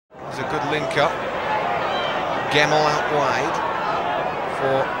Good link up. Gemmell out wide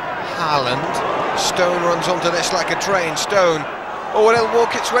for Haaland. Stone runs onto this like a train. Stone. Oh, and it'll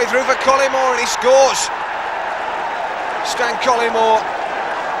walk its way through for Collymore, and he scores. Stan Collymore.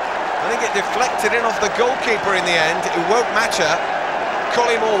 I think it deflected in off the goalkeeper in the end. It won't matter.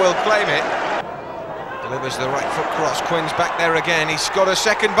 Collymore will claim it. Delivers the right foot cross. Quinn's back there again. He's got a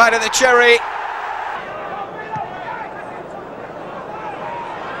second bite of the cherry.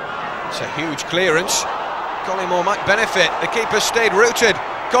 It's a huge clearance. Collymore might benefit. The keeper stayed rooted.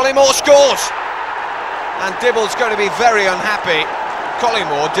 Collymore scores! And Dibble's going to be very unhappy.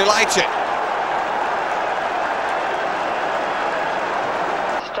 Collymore delighted.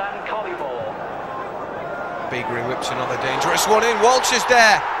 Stan Collymore. Beagrie whips another dangerous one in. Walsh is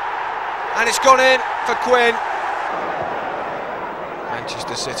there. And it's gone in for Quinn.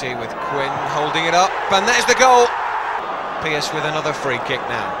 Manchester City with Quinn holding it up. And there's the goal. Pearce with another free kick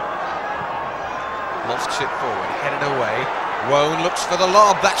now. Lofts it forward, headed away. Woan looks for the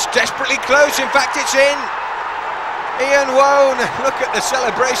lob. That's desperately close. In fact, it's in. Ian Woan, look at the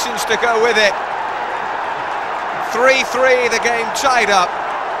celebrations to go with it. 3-3, the game tied up,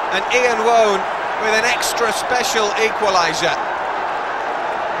 and Ian Woan with an extra special equaliser.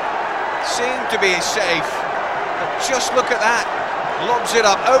 Seemed to be safe, but just look at that. Lobs it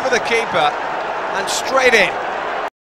up over the keeper and straight in.